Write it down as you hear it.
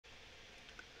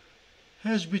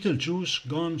Has Betelgeuse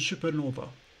gone supernova?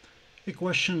 A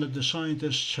question that the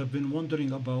scientists have been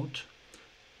wondering about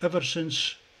ever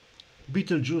since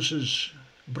Betelgeuse's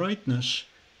brightness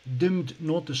dimmed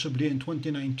noticeably in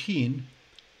 2019,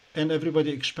 and everybody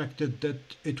expected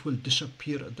that it will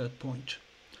disappear at that point.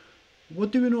 What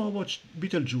do we know about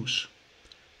Betelgeuse?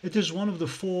 It is one of the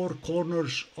four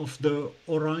corners of the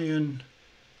Orion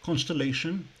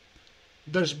constellation.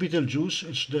 There's Betelgeuse,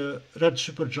 it's the red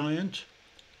supergiant.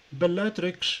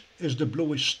 Bellatrix is the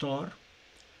bluish star.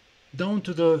 Down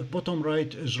to the bottom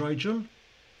right is Rigel,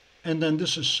 and then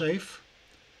this is Safe.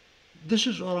 This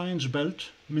is Orion's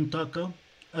belt, Mintaka,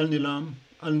 El-Nilam,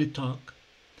 El-Nitak,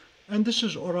 and this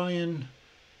is Orion,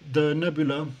 the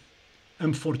nebula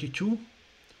M42.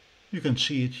 You can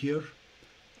see it here.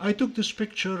 I took this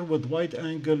picture with wide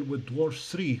angle with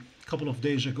DWARF III a couple of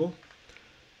days ago,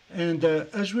 and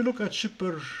as we look at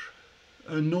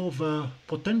supernova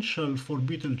potential for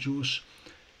Betelgeuse,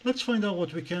 let's find out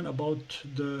what we can about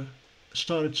the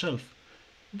star itself.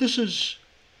 This is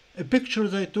a picture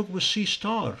that I took with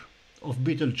Seestar of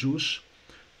Betelgeuse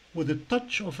with a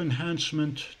touch of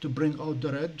enhancement to bring out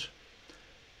the red.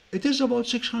 It is about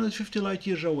 650 light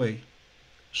years away.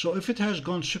 So if it has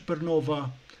gone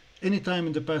supernova anytime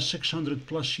in the past 600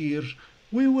 plus years,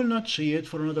 we will not see it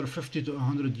for another 50 to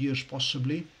 100 years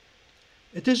possibly.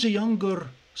 It is a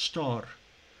younger star,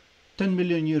 10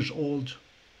 million years old,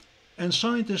 and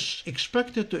scientists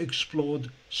expect it to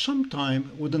explode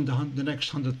sometime within the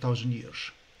next 100,000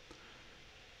 years.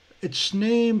 Its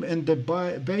name in the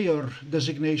Bayer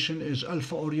designation is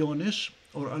Alpha Orionis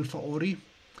or Alpha Ori,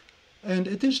 and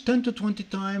it is 10 to 20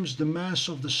 times the mass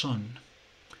of the Sun,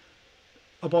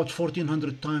 about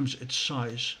 1400 times its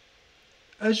size.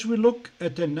 As we look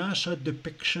at the NASA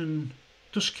depiction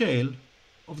to scale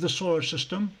of the solar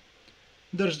system,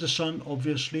 there's the Sun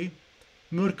obviously,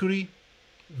 Mercury,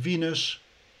 Venus,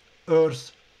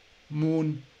 Earth,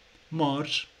 Moon,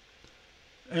 Mars,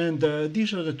 and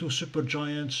these are the two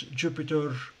supergiants,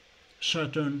 Jupiter,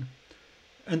 Saturn,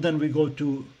 and then we go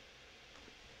to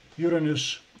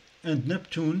Uranus and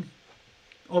Neptune.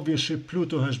 Obviously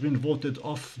Pluto has been voted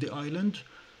off the island,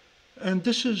 and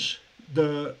this is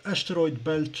the asteroid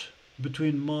belt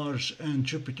between Mars and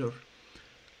Jupiter.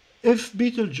 If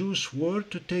Betelgeuse were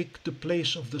to take the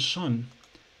place of the Sun,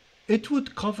 it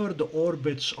would cover the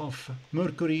orbits of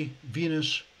Mercury,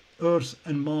 Venus, Earth,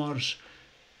 and Mars,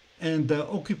 and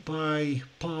occupy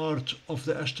part of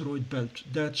the asteroid belt.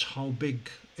 That's how big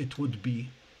it would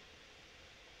be.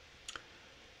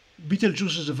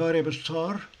 Betelgeuse is a variable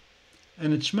star,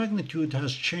 and its magnitude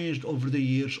has changed over the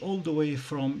years, all the way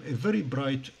from a very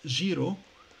bright 0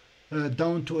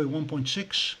 down to a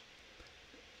 1.6.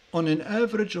 On an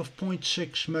average of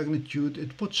 0.6 magnitude,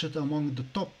 it puts it among the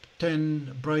top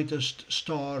 10 brightest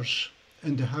stars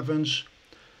in the heavens.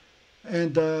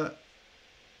 And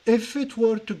if it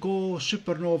were to go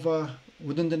supernova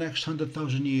within the next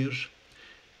 100,000 years,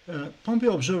 Pompey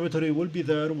Observatory will be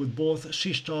there with both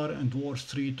Seestar and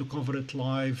DWARF III to cover it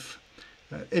live.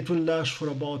 It will last for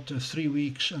about 3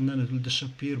 weeks and then it will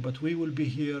disappear, but we will be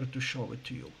here to show it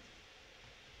to you.